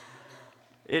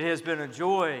It has been a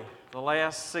joy the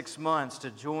last 6 months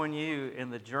to join you in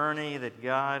the journey that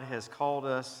God has called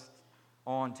us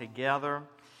on together.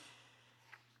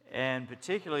 And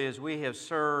particularly as we have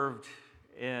served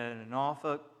in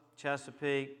Norfolk,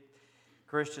 Chesapeake,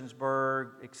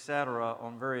 Christiansburg, etc.,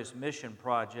 on various mission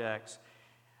projects,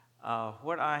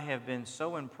 what I have been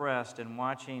so impressed in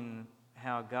watching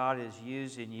how God is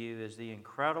using you is the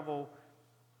incredible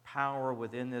power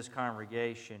within this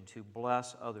congregation to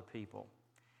bless other people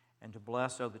and to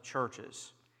bless other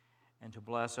churches and to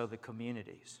bless other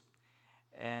communities.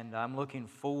 And I'm looking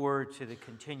forward to the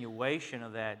continuation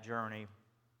of that journey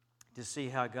to see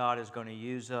how God is going to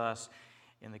use us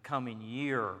in the coming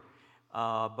year,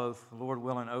 both, Lord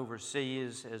willing,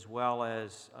 overseas as well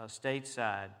as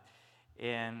stateside,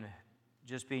 and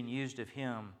just being used of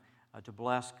Him to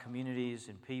bless communities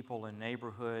and people and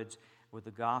neighborhoods with the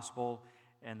gospel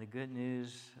and the good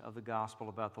news of the gospel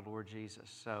about the Lord Jesus.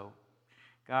 So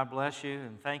God bless you,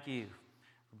 and thank you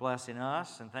for blessing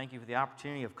us, and thank you for the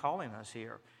opportunity of calling us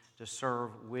here to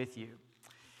serve with you.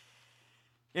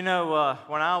 You know,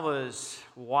 when I was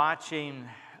watching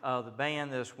the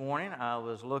band this morning, I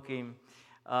was looking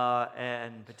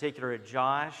in particular at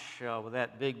Josh with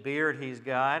that big beard he's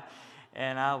got,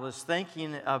 and I was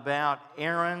thinking about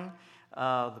Aaron,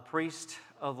 the priest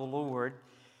of the Lord.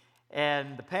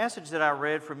 And the passage that I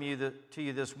read to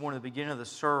you this morning at the beginning of the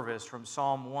service from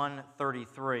Psalm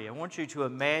 133, I want you to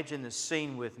imagine the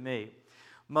scene with me.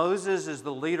 Moses is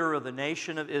the leader of the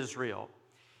nation of Israel,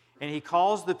 and he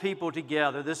calls the people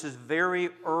together. This is very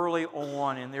early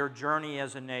on in their journey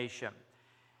as a nation.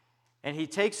 And he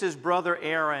takes his brother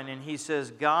Aaron and he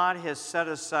says, God has set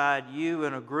aside you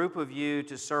and a group of you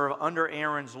to serve under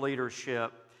Aaron's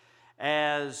leadership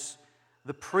as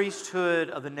the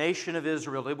priesthood of the nation of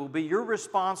Israel. It will be your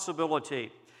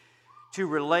responsibility to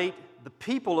relate the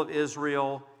people of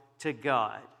Israel to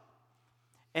God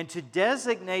and to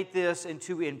designate this and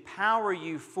to empower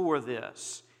you for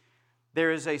this.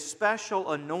 There is a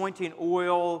special anointing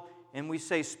oil, and we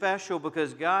say special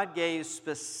because God gave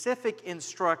specific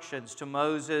instructions to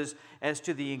Moses as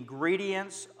to the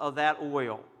ingredients of that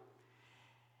oil.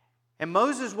 And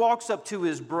Moses walks up to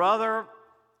his brother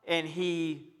and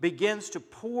he begins to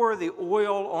pour the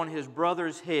oil on his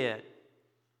brother's head.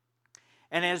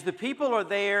 And as the people are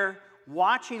there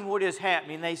watching what is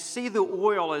happening, they see the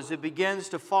oil as it begins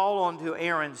to fall onto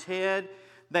Aaron's head.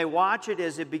 They watch it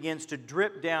as it begins to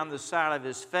drip down the side of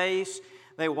his face.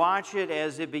 They watch it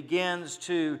as it begins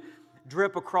to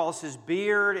drip across his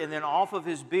beard and then off of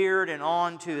his beard and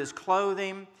onto his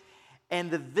clothing.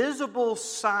 And the visible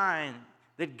sign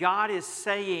that God is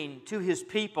saying to His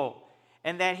people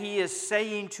and that He is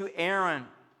saying to Aaron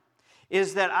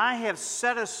is that I have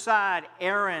set aside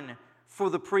Aaron for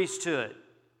the priesthood.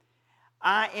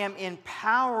 I am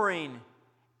empowering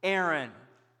Aaron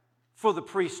for the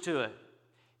priesthood.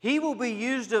 He will be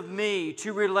used of me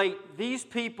to relate these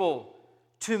people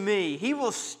to me. He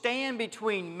will stand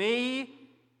between me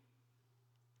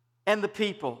and the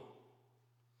people.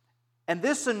 And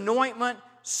this anointment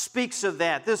speaks of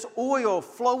that. This oil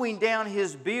flowing down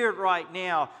his beard right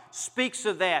now speaks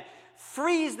of that.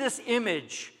 Freeze this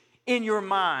image in your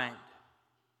mind.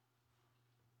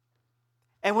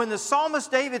 And when the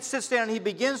psalmist David sits down and he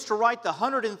begins to write the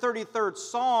 133rd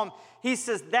Psalm, he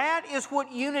says that is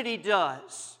what unity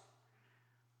does.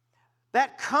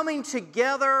 That coming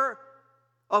together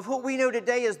of what we know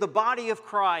today as the body of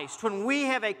Christ, when we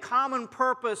have a common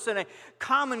purpose and a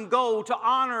common goal to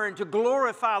honor and to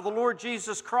glorify the Lord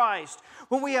Jesus Christ,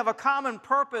 when we have a common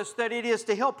purpose that it is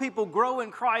to help people grow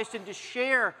in Christ and to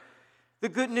share the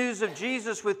good news of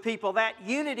Jesus with people, that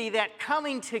unity, that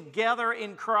coming together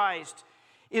in Christ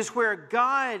is where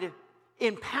God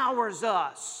empowers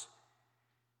us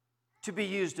to be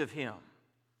used of Him.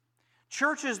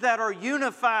 Churches that are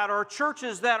unified are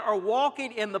churches that are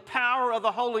walking in the power of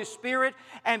the Holy Spirit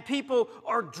and people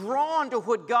are drawn to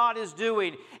what God is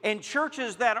doing. And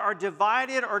churches that are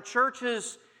divided are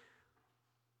churches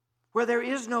where there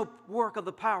is no work of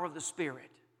the power of the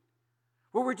Spirit,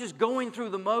 where we're just going through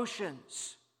the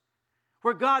motions,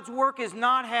 where God's work is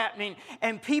not happening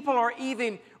and people are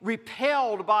even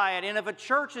repelled by it. And if a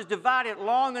church is divided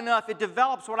long enough, it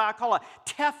develops what I call a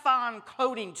Teflon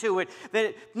coating to it,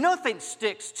 that nothing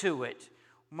sticks to it.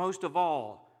 Most of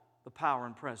all, the power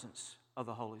and presence of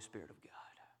the Holy Spirit of God.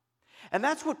 And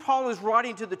that's what Paul is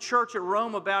writing to the church at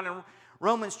Rome about in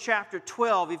Romans chapter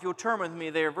 12, if you'll turn with me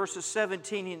there, verses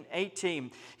 17 and 18.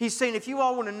 He's saying if you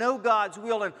all want to know God's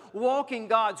will and walk in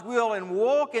God's will and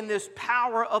walk in this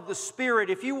power of the Spirit,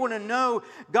 if you want to know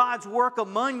God's work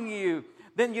among you,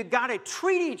 then you got to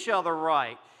treat each other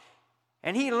right.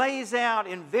 And he lays out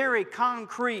in very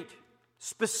concrete,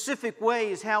 specific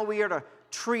ways how we are to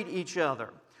treat each other.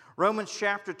 Romans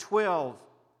chapter 12,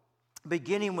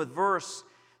 beginning with verse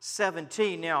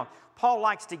 17. Now, Paul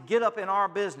likes to get up in our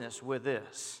business with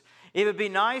this. It would be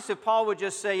nice if Paul would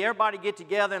just say, everybody get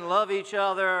together and love each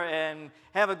other and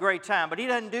have a great time. But he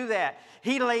doesn't do that.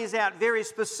 He lays out very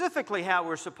specifically how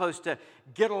we're supposed to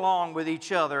get along with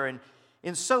each other. And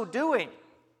in so doing,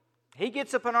 he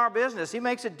gets up in our business. He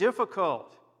makes it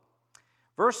difficult.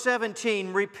 Verse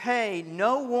 17, repay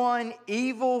no one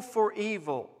evil for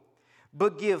evil,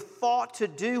 but give thought to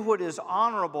do what is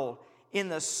honorable in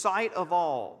the sight of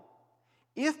all.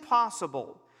 If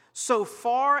possible, so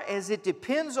far as it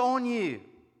depends on you,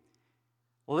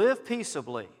 live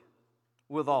peaceably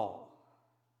with all.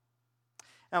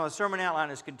 Now, a sermon outline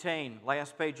is contained,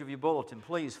 last page of your bulletin.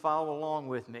 Please follow along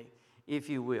with me, if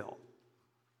you will.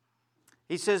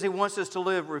 He says he wants us to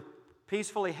live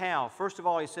peacefully. How? First of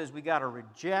all, he says we got to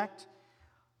reject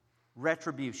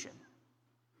retribution.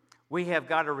 We have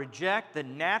got to reject the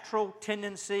natural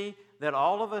tendency that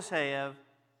all of us have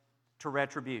to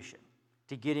retribution,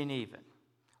 to getting even.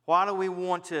 Why do we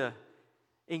want to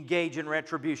engage in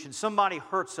retribution? Somebody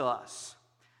hurts us.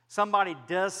 Somebody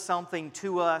does something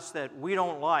to us that we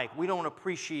don't like, we don't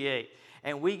appreciate,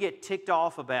 and we get ticked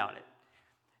off about it.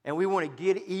 And we want to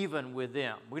get even with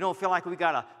them. We don't feel like we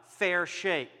got a fair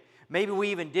shake. Maybe we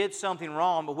even did something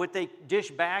wrong, but what they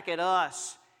dish back at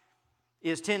us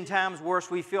is 10 times worse,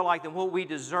 we feel like, than what we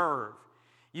deserve.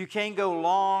 You can't go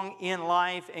long in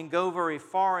life and go very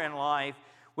far in life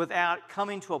without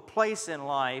coming to a place in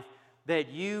life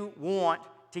that you want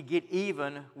to get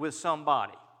even with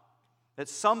somebody. That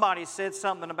somebody said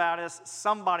something about us,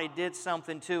 somebody did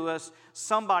something to us,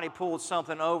 somebody pulled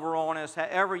something over on us,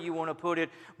 however you want to put it,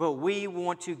 but we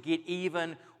want to get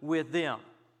even with them.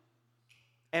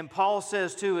 And Paul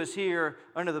says to us here,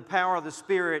 under the power of the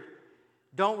Spirit,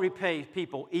 don't repay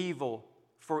people evil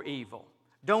for evil.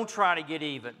 Don't try to get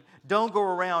even. Don't go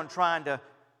around trying to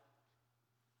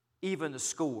even the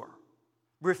score.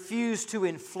 Refuse to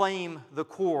inflame the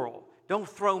quarrel. Don't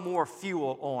throw more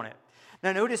fuel on it.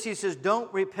 Now notice he says,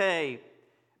 don't repay,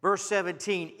 verse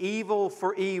 17, evil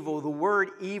for evil. The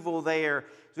word evil there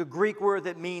is a Greek word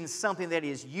that means something that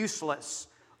is useless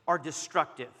or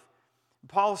destructive.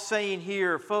 Paul's saying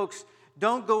here, folks,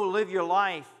 don't go live your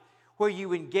life where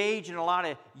you engage in a lot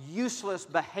of useless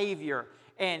behavior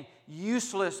and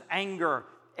useless anger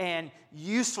and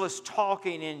useless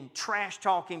talking and trash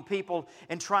talking people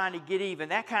and trying to get even.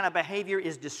 That kind of behavior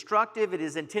is destructive. It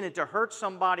is intended to hurt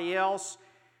somebody else,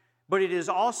 but it is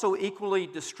also equally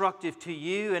destructive to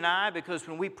you and I, because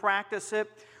when we practice it,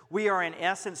 we are in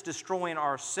essence destroying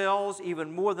ourselves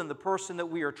even more than the person that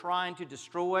we are trying to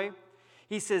destroy.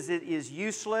 He says it is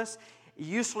useless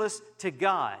to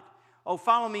God. Oh,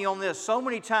 follow me on this. So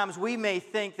many times we may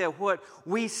think that what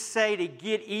we say to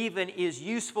get even is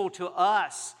useful to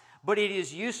us, but it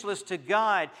is useless to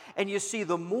God. And you see,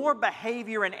 the more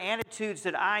behavior and attitudes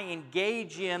that I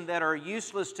engage in that are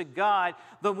useless to God,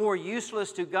 the more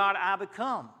useless to God I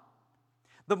become.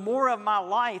 The more of my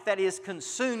life that is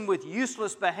consumed with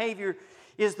useless behavior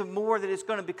is the more that it's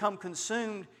going to become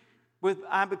consumed with,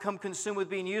 I become consumed with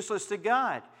being useless to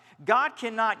God. God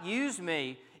cannot use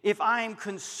me if I am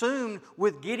consumed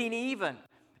with getting even.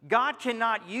 God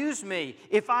cannot use me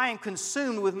if I am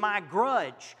consumed with my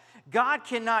grudge. God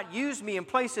cannot use me and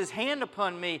place His hand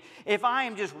upon me if I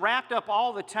am just wrapped up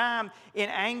all the time in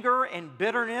anger and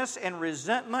bitterness and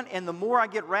resentment. And the more I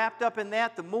get wrapped up in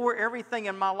that, the more everything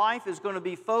in my life is going to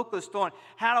be focused on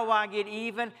how do I get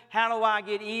even? How do I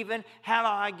get even? How do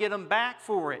I get them back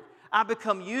for it? I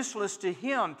become useless to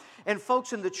Him. And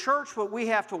folks, in the church, what we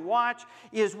have to watch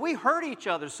is we hurt each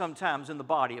other sometimes in the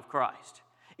body of Christ.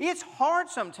 It's hard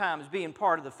sometimes being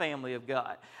part of the family of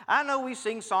God. I know we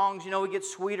sing songs, we get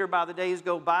sweeter by the days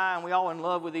go by, and we all in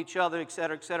love with each other, et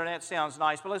cetera, and that sounds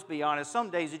nice. But let's be honest, some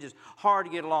days it's just hard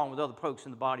to get along with other folks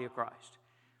in the body of Christ.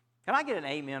 Can I get an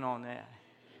amen on that?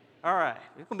 All right,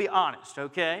 we're going to be honest,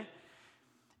 okay?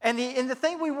 And the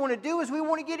thing we want to do is we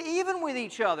want to get even with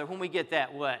each other when we get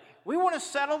that way. We want to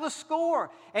settle the score.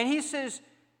 And he says,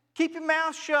 keep your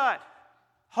mouth shut.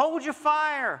 Hold your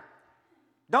fire.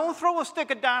 Don't throw a stick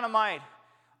of dynamite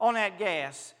on that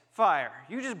gas fire.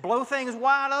 You just blow things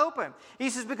wide open.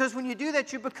 He says, because when you do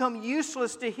that, you become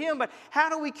useless to Him. But how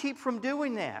do we keep from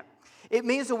doing that? It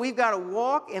means that we've got to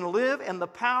walk and live in the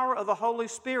power of the Holy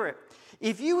Spirit.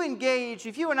 If you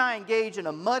and I engage in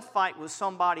a mud fight with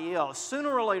somebody else, sooner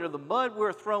or later the mud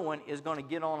we're throwing is going to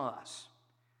get on us.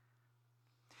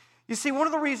 You see, one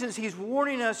of the reasons he's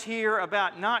warning us here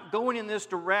about not going in this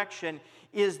direction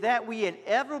is that we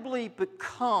inevitably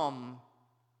become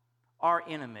our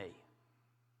enemy.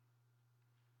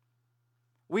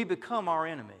 We become our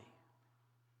enemy.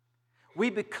 We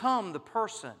become the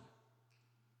person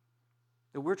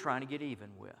that we're trying to get even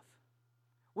with.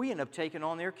 We end up taking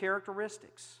on their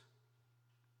characteristics.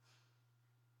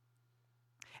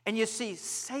 And you see,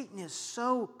 Satan is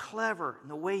so clever in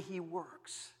the way he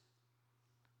works.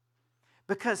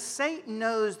 Because Satan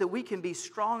knows that we can be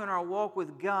strong in our walk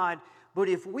with God, but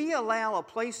if we allow a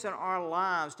place in our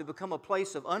lives to become a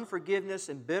place of unforgiveness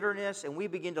and bitterness, and we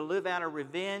begin to live out of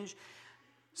revenge,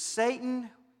 Satan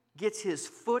gets his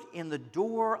foot in the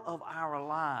door of our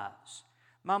lives.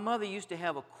 My mother used to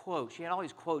have a quote. She had all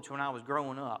these quotes when I was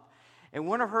growing up. And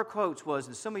one of her quotes was,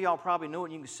 and some of y'all probably know it,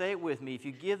 and you can say it with me, if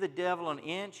you give the devil an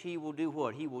inch, he will do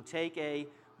what? He will take a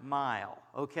mile,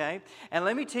 okay? And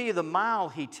let me tell you the mile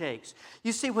he takes.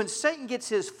 You see, when Satan gets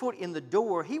his foot in the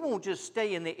door, he won't just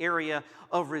stay in the area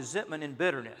of resentment and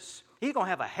bitterness. He's going to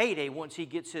have a heyday once he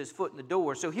gets his foot in the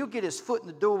door. So he'll get his foot in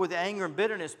the door with the anger and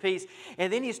bitterness piece,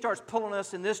 and then he starts pulling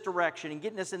us in this direction and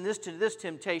getting us in this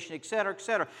temptation, et cetera, et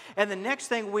cetera. And the next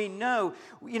thing we know,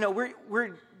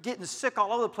 we're getting sick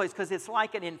all over the place because it's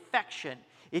like an infection.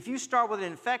 If you start with an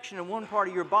infection in one part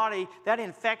of your body, that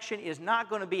infection is not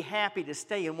going to be happy to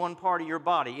stay in one part of your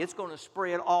body. It's going to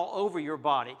spread all over your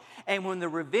body. And when the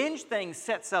revenge thing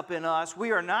sets up in us,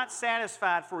 we are not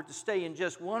satisfied for it to stay in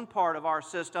just one part of our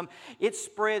system. It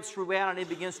spreads throughout and it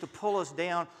begins to pull us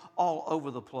down all over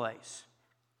the place.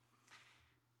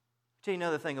 I'll tell you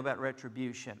another thing about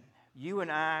retribution. You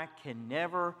and I can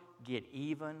never get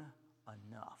even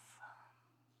enough.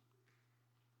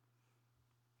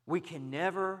 We can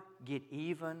never get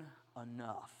even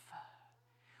enough.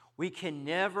 We can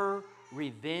never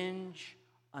revenge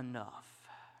enough.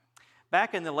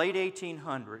 Back in the late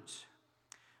 1800s,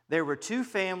 there were two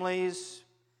families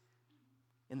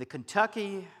in the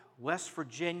Kentucky, West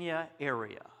Virginia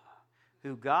area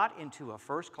who got into a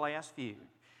first-class feud.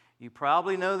 You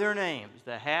probably know their names,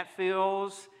 the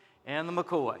Hatfields and the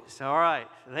McCoys. All right,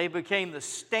 they became the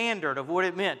standard of what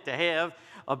it meant to have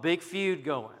a big feud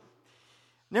going.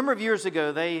 A number of years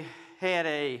ago, they had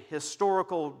a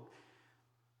historical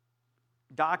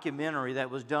documentary that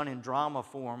was done in drama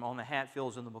form on the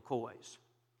Hatfields and the McCoys.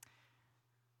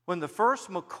 When the first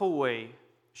McCoy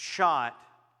shot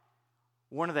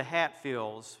one of the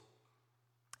Hatfields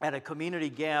at a community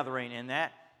gathering, and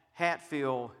that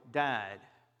Hatfield died,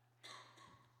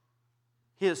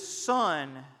 his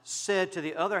son said to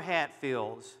the other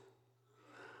Hatfields,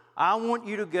 "I want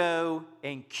you to go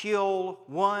and kill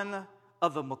one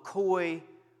of the McCoy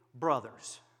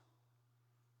brothers."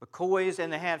 McCoys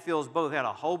and the Hatfields both had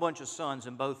a whole bunch of sons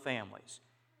in both families.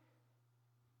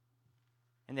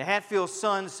 And the Hatfield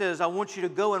son says, "I want you to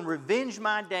go and revenge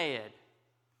my dad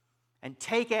and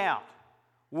take out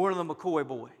one of the McCoy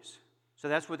boys." So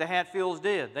that's what the Hatfields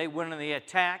did. They went and they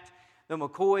attacked the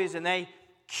McCoys and they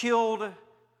killed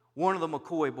one of the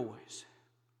McCoy boys.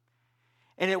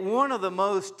 And at one of the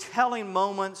most telling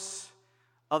moments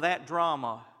of that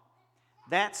drama,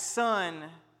 that son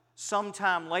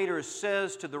sometime later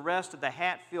says to the rest of the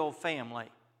Hatfield family,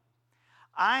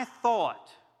 "I thought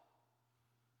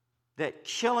that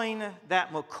killing that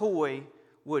McCoy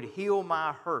would heal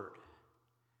my hurt,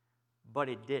 but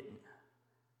it didn't.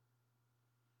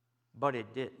 But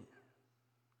it didn't."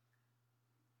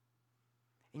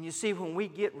 And you see, when we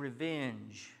get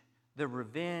revenge, the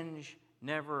revenge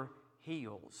never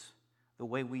heals the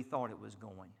way we thought it was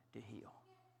going to heal.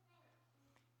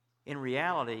 In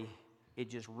reality,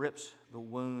 it just rips the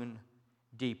wound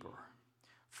deeper.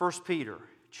 1 Peter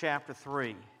chapter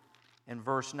 3 and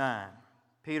verse 9.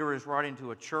 Peter is writing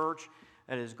to a church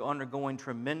that is undergoing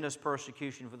tremendous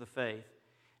persecution for the faith.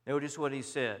 Notice what he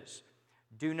says.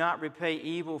 "Do not repay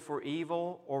evil for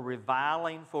evil or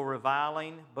reviling for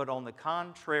reviling, but on the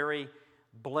contrary,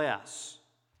 bless.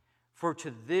 For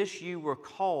to this you were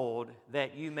called,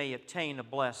 that you may obtain a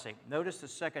blessing." Notice the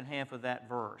second half of that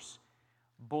verse.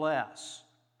 Bless.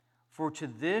 For to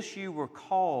this you were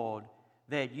called,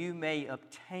 that you may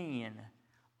obtain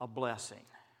a blessing.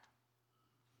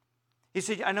 He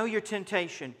said, I know your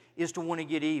temptation is to want to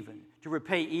get even, to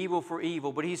repay evil for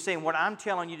evil. But he's saying, what I'm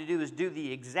telling you to do is do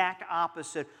the exact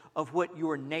opposite of what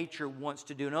your nature wants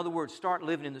to do. In other words, start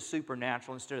living in the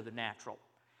supernatural instead of the natural.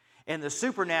 And the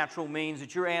supernatural means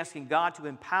that you're asking God to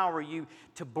empower you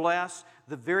to bless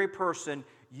the very person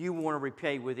you want to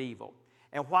repay with evil.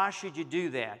 And why should you do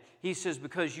that? He says,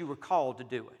 because you were called to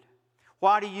do it.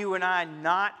 Why do you and I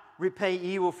not repay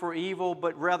evil for evil,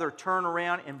 but rather turn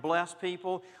around and bless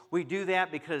people? We do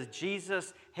that because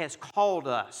Jesus has called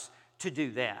us to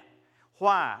do that.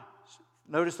 Why?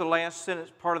 Notice the last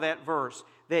sentence, part of that verse,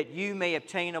 that you may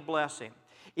obtain a blessing.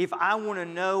 if I want to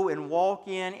know and walk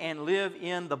in and live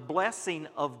in the blessing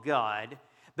of God,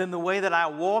 then the way that I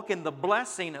walk in the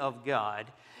blessing of God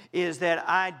is that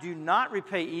I do not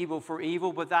repay evil for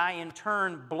evil, but I in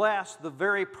turn bless the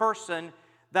very person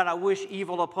that I wish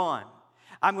evil upon.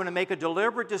 I'm going to make a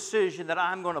deliberate decision that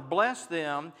I'm going to bless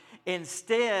them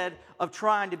instead of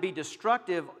trying to be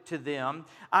destructive to them.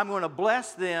 I'm going to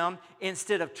bless them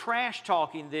instead of trash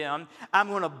talking them. I'm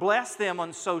going to bless them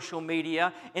on social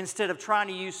media instead of trying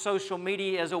to use social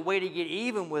media as a way to get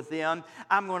even with them.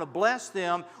 I'm going to bless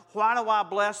them. Why do I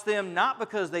bless them? Not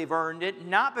because they've earned it,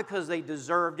 not because they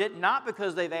deserved it, not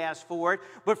because they've asked for it,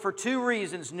 but for two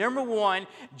reasons. Number one,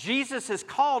 Jesus has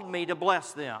called me to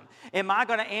bless them. Am I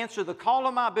going to answer the call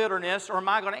of my bitterness, or am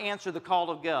I going to answer the call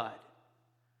of God?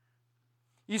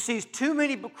 You see, too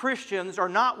many Christians are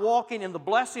not walking in the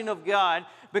blessing of God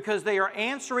because they are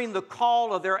answering the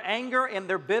call of their anger and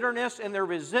their bitterness and their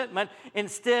resentment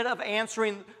instead of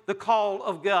answering the call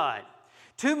of God.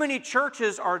 Too many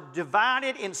churches are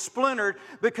divided and splintered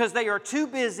because they are too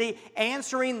busy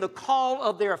answering the call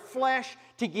of their flesh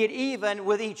to get even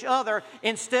with each other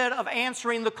instead of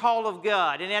answering the call of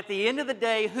God. And at the end of the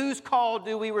day, whose call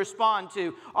do we respond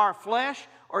to? Our flesh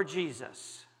or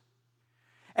Jesus?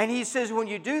 And he says when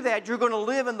you do that, you're going to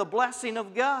live in the blessing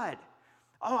of God.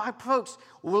 Folks,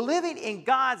 living in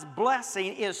God's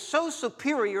blessing is so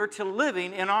superior to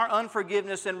living in our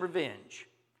unforgiveness and revenge.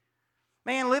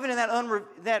 Man, living in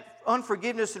that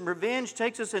unforgiveness and revenge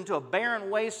takes us into a barren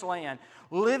wasteland.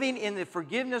 Living in the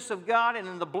forgiveness of God and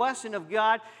in the blessing of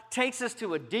God takes us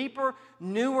to a deeper,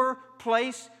 newer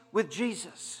place with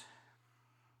Jesus.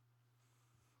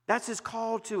 That's His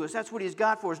call to us. That's what He's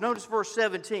got for us. Notice verse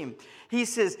 17. He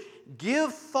says,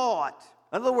 give thought.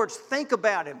 In other words, think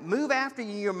about it. Move after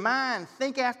your mind.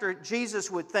 Think after Jesus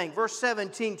would think. Verse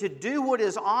 17, to do what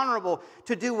is honorable,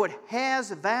 to do what has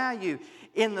value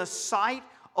in the sight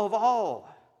of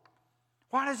all.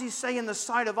 Why does he say in the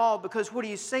sight of all? Because what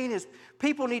he's saying is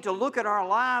people need to look at our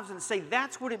lives and say,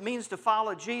 that's what it means to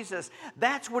follow Jesus.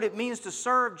 That's what it means to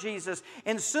serve Jesus.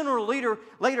 And sooner or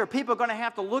later people are going to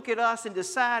have to look at us and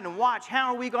decide and watch,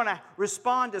 how are we going to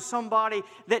respond to somebody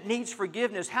that needs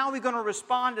forgiveness? How are we going to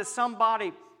respond to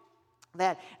somebody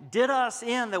that did us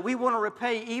in, that we want to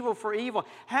repay evil for evil?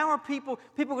 How are people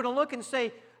going to look and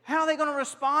say, how are they going to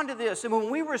respond to this? And when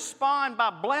we respond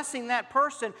by blessing that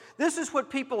person, this is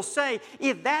what people say.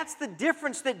 If that's the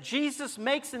difference that Jesus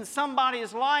makes in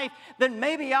somebody's life, then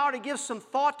maybe I ought to give some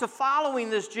thought to following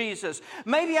this Jesus.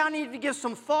 Maybe I need to give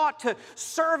some thought to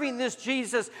serving this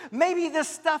Jesus. Maybe this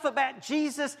stuff about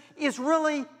Jesus is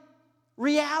really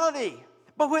reality.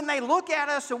 But when they look at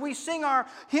us and we sing our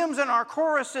hymns and our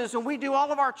choruses and we do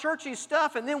all of our churchy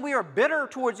stuff and then we are bitter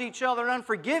towards each other and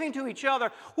unforgiving to each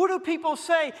other, what do people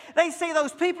say? They say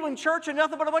those people in church are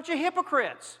nothing but a bunch of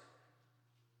hypocrites.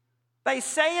 They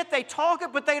say it, they talk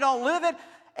it, but they don't live it.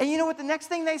 And you know what the next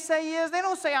thing they say is? They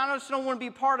don't say, I just don't want to be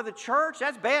part of the church.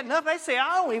 That's bad enough. They say,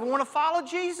 I don't even want to follow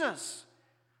Jesus.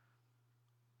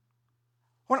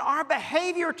 When our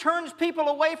behavior turns people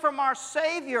away from our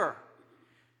Savior,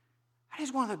 that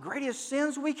is one of the greatest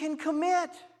sins we can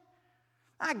commit.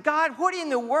 My God, what in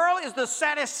the world is the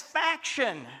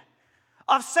satisfaction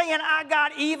of saying I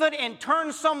got even and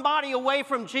turned somebody away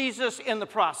from Jesus in the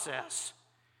process?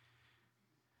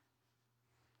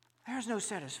 There's no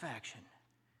satisfaction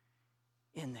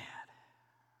in that.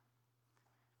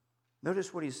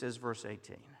 Notice what he says, verse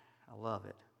 18. I love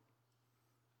it.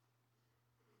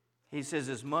 He says,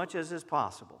 as much as is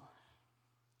possible.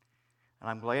 And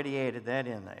I'm glad he added that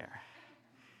in there.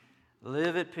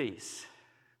 Live at peace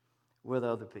with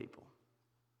other people.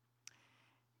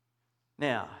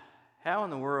 Now, how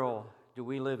in the world do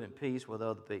we live in peace with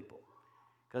other people?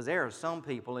 Because there are some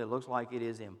people it looks like it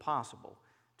is impossible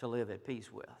to live at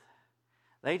peace with.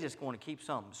 They just want to keep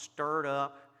something stirred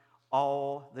up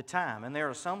all the time. And there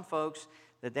are some folks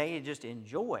that they just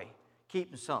enjoy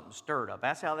keeping something stirred up.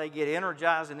 That's how they get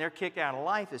energized and they're kicked out of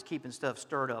life, is keeping stuff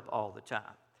stirred up all the time.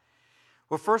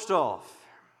 Well, first off,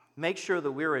 make sure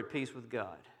that we're at peace with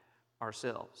God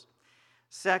ourselves.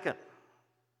 Second,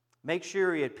 make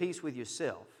sure you're at peace with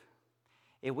yourself.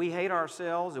 If we hate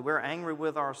ourselves, if we're angry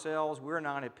with ourselves, we're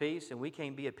not at peace, and we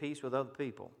can't be at peace with other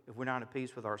people if we're not at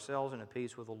peace with ourselves and at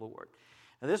peace with the Lord.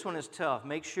 Now, this one is tough.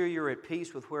 Make sure you're at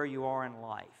peace with where you are in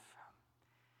life.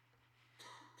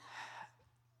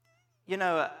 You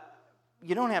know,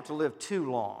 you don't have to live too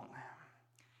long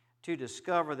to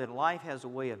discover that life has a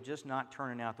way of just not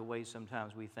turning out the way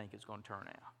sometimes we think it's going to turn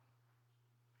out.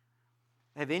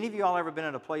 Have any of you all ever been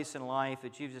at a place in life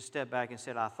that you've just stepped back and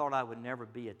said, I thought I would never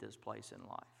be at this place in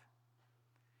life?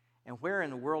 And where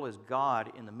in the world is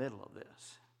God in the middle of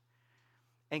this?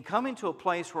 and coming to a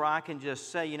place where I can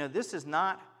just say, this is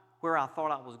not where I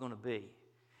thought I was going to be.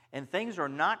 And things are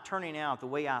not turning out the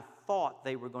way I thought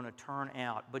they were going to turn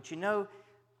out. But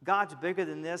God's bigger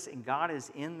than this, and God is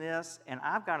in this, and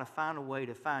I've got to find a way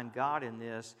to find God in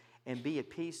this and be at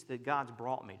peace that God's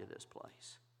brought me to this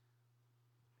place.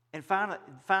 And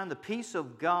find the peace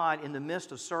of God in the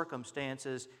midst of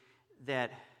circumstances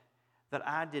that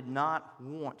I did not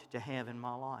want to have in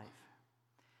my life.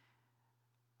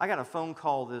 I got a phone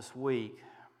call this week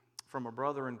from a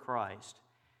brother in Christ,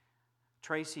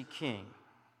 Tracy King.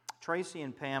 Tracy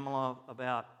and Pamela,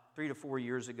 about 3 to 4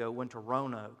 years ago, went to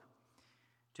Roanoke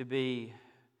to be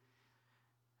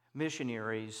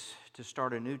missionaries to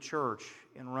start a new church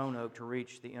in Roanoke to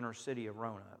reach the inner city of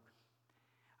Roanoke.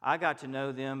 I got to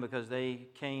know them because they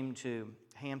came to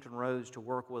Hampton Roads to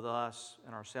work with us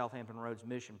in our Southampton Roads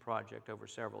mission project over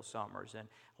several summers and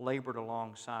labored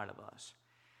alongside of us.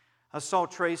 I saw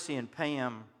Tracy and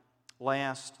Pam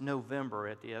last November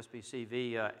at the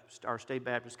SBCV, our State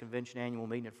Baptist Convention annual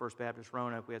meeting at First Baptist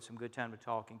Roanoke. We had some good time to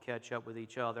talk and catch up with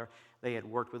each other. They had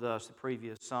worked with us the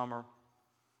previous summer.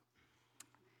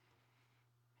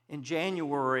 In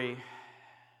January,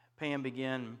 Pam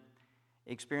began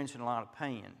experiencing a lot of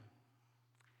pain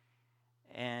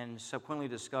and subsequently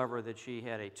discovered that she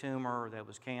had a tumor that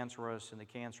was cancerous and the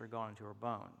cancer had gone into her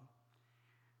bone.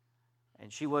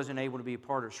 And she wasn't able to be a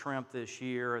part of Shrimp this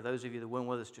year. Those of you that went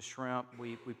with us to Shrimp,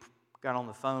 we got on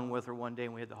the phone with her one day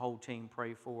and we had the whole team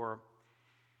pray for her.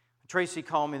 Tracy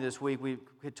called me this week. We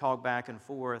could talk back and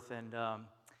forth, and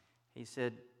he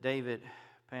said, David,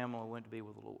 Pamela went to be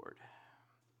with the Lord.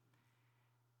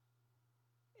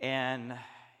 And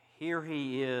here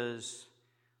he is.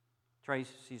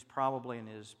 Tracy's probably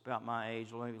about my age,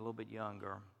 maybe a little bit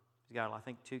younger. He's got, I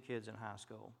think, 2 kids in high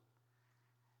school.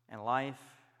 And life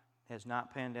has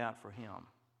not panned out for him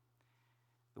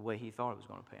the way he thought it was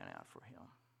going to pan out for him.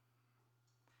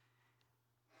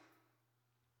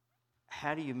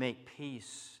 How do you make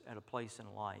peace at a place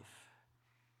in life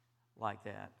like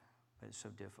that is so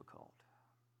difficult?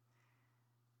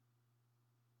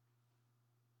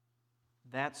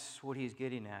 That's what he's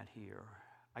getting at here.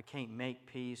 I can't make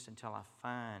peace until I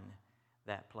find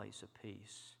that place of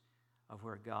peace of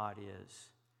where God is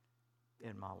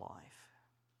in my life.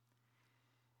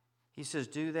 He says,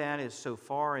 do that as so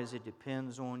far as it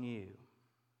depends on you.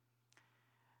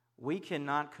 We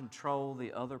cannot control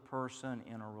the other person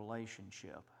in a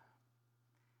relationship,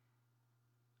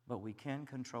 but we can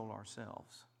control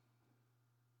ourselves.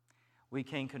 We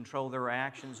can control their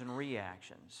actions and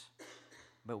reactions,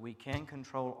 but we can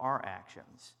control our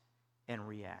actions and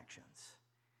reactions.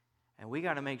 And we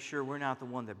got to make sure we're not the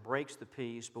one that breaks the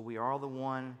peace, but we are the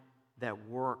one that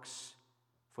works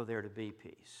for there to be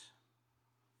peace.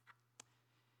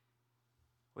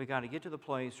 We got to get to the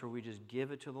place where we just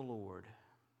give it to the Lord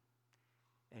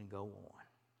and go on.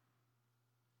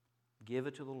 Give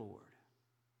it to the Lord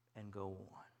and go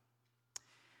on.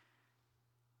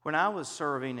 When I was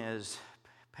serving as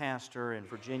pastor in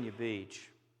Virginia Beach,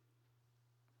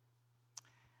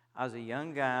 I was a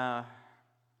young guy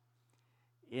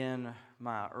in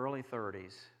my early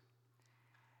 30s,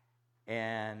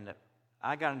 and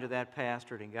I got into that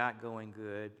pastorate and got going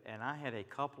good, and I had a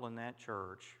couple in that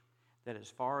church that as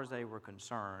far as they were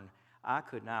concerned, I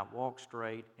could not walk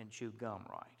straight and chew gum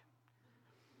right.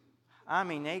 I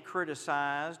mean, they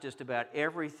criticized just about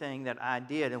everything that I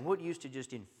did, and what used to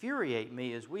just infuriate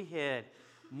me is we had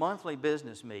monthly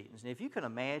business meetings, and if you can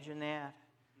imagine that,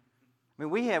 I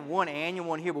mean, we have one annual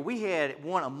one here, but we had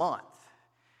one a month.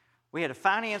 We had a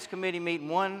finance committee meeting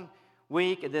one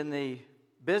week, and then the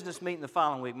business meeting the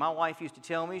following week. My wife used to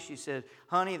tell me, she said,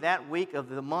 honey, that week of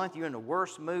the month, you're in the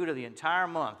worst mood of the entire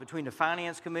month between the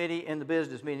finance committee and the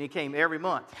business meeting. It came every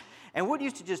month. And what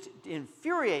used to just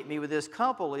infuriate me with this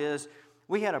couple is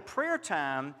we had a prayer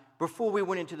time before we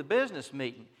went into the business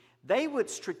meeting. They would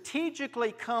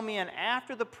strategically come in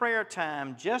after the prayer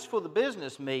time just for the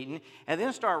business meeting and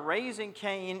then start raising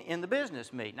Cain in the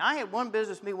business meeting. I had one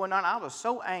business meeting one night. I was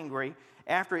so angry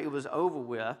after it was over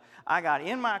with. I got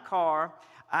in my car.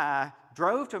 I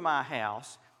drove to my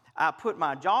house. I put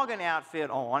my jogging outfit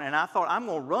on, and I thought, I'm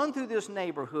going to run through this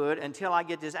neighborhood until I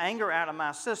get this anger out of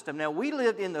my system. Now, we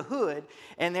lived in the hood,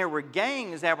 and there were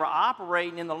gangs that were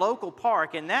operating in the local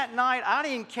park. And that night, I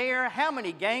didn't care how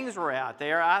many gangs were out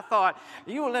there. I thought,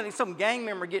 you were letting some gang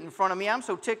member get in front of me. I'm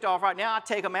so ticked off right now, I'll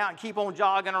take them out and keep on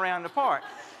jogging around the park.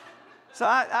 So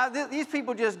these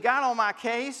people just got on my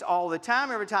case all the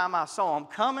time, every time I saw them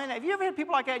coming. Have you ever had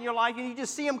people like that in your life? You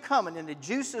just see them coming, and the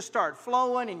juices start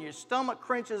flowing, and your stomach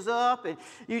crunches up, and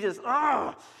you just,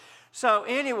 oh. So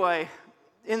anyway,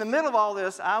 in the middle of all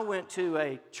this, I went to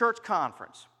a church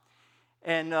conference.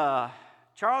 And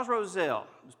Charles Roselle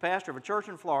was pastor of a church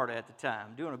in Florida at the time,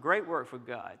 doing a great work for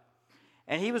God.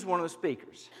 And he was one of the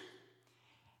speakers.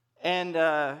 And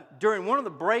during one of the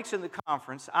breaks in the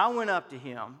conference, I went up to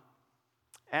him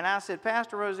and I said,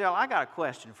 Pastor Roselle, I got a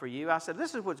question for you. I said,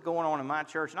 this is what's going on in my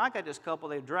church, and I got this couple,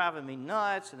 they're driving me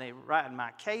nuts, and they're writing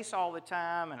my case all the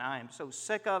time, and I am so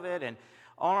sick of it, and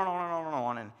on and on and on and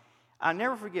on. And I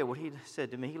never forget what he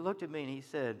said to me. He looked at me and he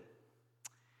said,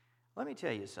 let me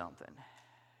tell you something.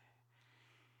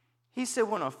 He said,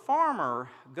 when a farmer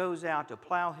goes out to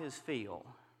plow his field,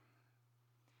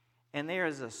 and there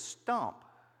is a stump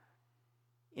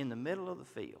in the middle of the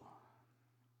field,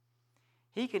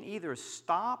 he can either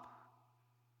stop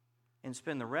and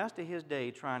spend the rest of his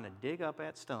day trying to dig up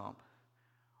that stump,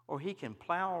 or he can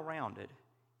plow around it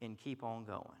and keep on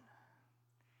going.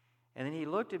 And then he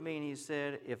looked at me and he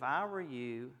said, if I were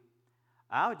you,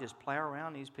 I would just plow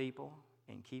around these people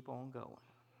and keep on going.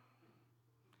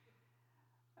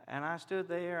 And I stood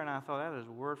there and I thought, that is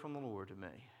a word from the Lord to me.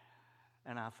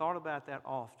 And I thought about that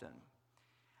often.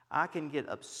 I can get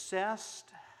obsessed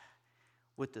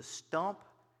with the stump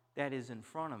that is in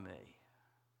front of me,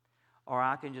 or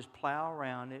I can just plow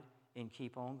around it and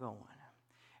keep on going.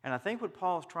 And I think what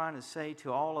Paul's trying to say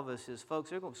to all of us is, folks,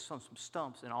 there are going to be some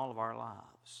stumps in all of our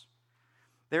lives.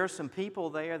 There are some people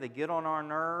there that get on our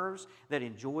nerves, that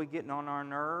enjoy getting on our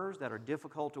nerves, that are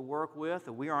difficult to work with,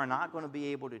 that we are not going to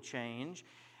be able to change,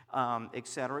 et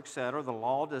cetera, et cetera. The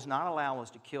law does not allow us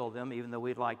to kill them, even though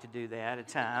we'd like to do that at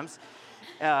times,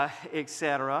 et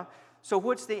cetera. So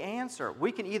what's the answer?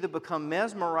 We can either become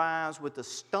mesmerized with the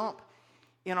stump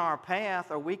in our path,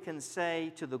 or we can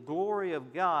say, to the glory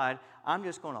of God, I'm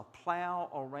just going to plow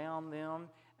around them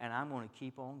and I'm going to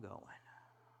keep on going.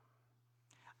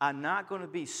 I'm not going to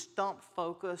be stump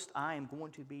focused. I am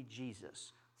going to be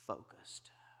Jesus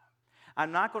focused.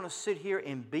 I'm not going to sit here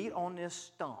and beat on this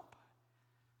stump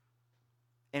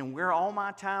and where all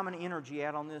my time and energy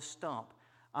at on this stump.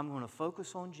 I'm going to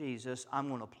focus on Jesus. I'm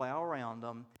going to plow around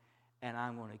them, and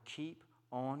I'm going to keep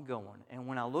on going. And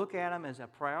when I look at them as I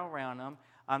plow around them,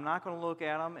 I'm not going to look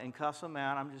at them and cuss them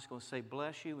out. I'm just going to say,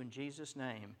 bless you in Jesus'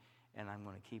 name, and I'm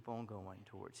going to keep on going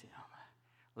towards Him.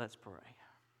 Let's pray.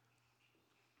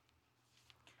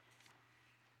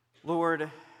 Lord,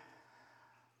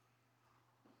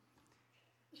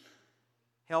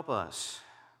 help us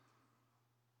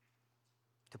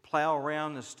to plow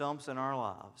around the stumps in our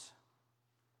lives,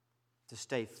 to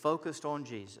stay focused on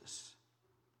Jesus,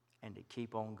 and to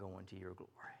keep on going to your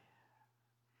glory.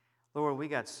 Lord, we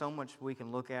got so much we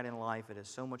can look at in life that is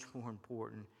so much more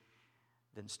important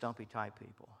than stumpy type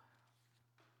people.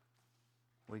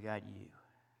 We got you.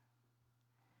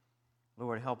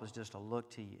 Lord, help us just to look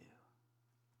to you.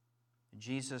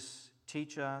 Jesus,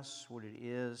 teach us what it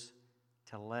is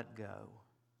to let go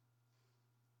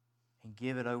and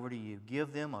give it over to you.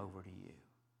 Give them over to you.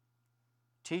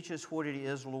 Teach us what it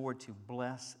is, Lord, to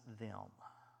bless them.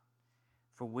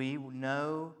 For we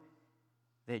know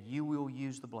that you will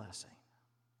use the blessing.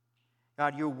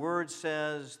 God, your word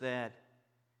says that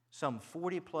some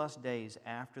 40 plus days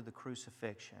after the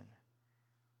crucifixion,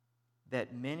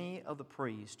 that many of the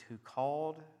priests who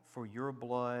called for your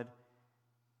blood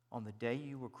on the day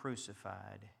you were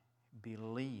crucified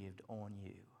believed on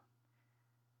you.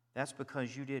 That's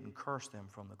because you didn't curse them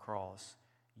from the cross.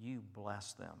 You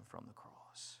blessed them from the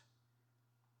cross.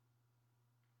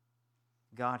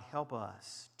 God, help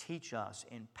us, teach us,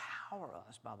 empower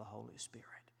us by the Holy Spirit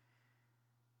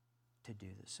to do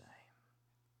the same.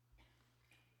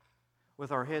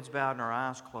 With our heads bowed and our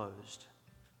eyes closed,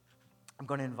 I'm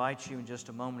going to invite you in just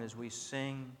a moment as we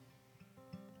sing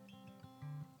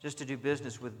just to do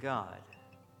business with God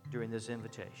during this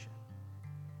invitation.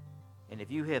 And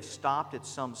if you have stopped at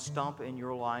some stump in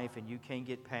your life and you can't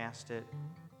get past it,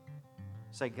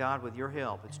 say, God, with your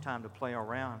help, it's time to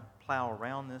plow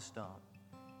around this stump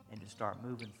and to start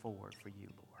moving forward for you,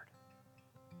 Lord.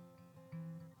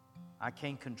 I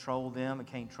can't control them. I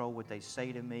can't control what they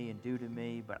say to me and do to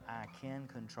me, but I can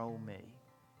control me.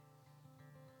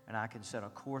 And I can set a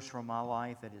course for my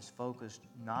life that is focused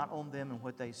not on them and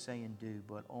what they say and do,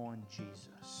 but on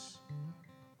Jesus.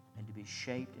 And to be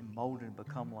shaped and molded and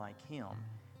become like Him,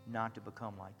 not to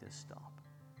become like this stump.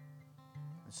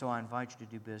 And so I invite you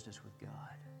to do business with God.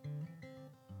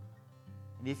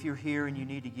 And if you're here and you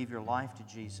need to give your life to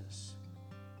Jesus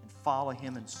and follow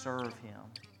Him and serve Him,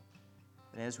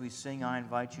 and as we sing, I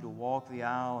invite you to walk the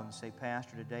aisle and say,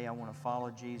 Pastor, today I want to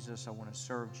follow Jesus. I want to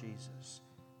serve Jesus.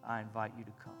 I invite you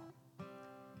to come.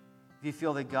 If you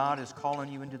feel that God is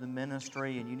calling you into the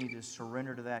ministry and you need to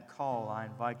surrender to that call, I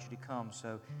invite you to come.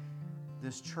 So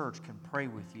this church can pray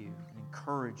with you and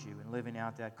encourage you in living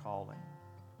out that calling.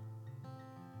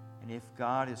 And if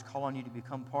God is calling you to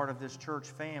become part of this church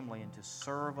family and to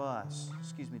serve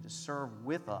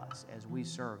with us as we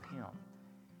serve Him,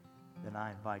 then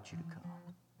I invite you to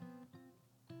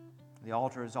come. The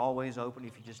altar is always open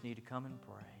if you just need to come and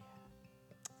pray.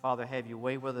 Father, have your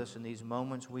way with us in these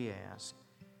moments, we ask.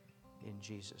 In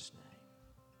Jesus' name.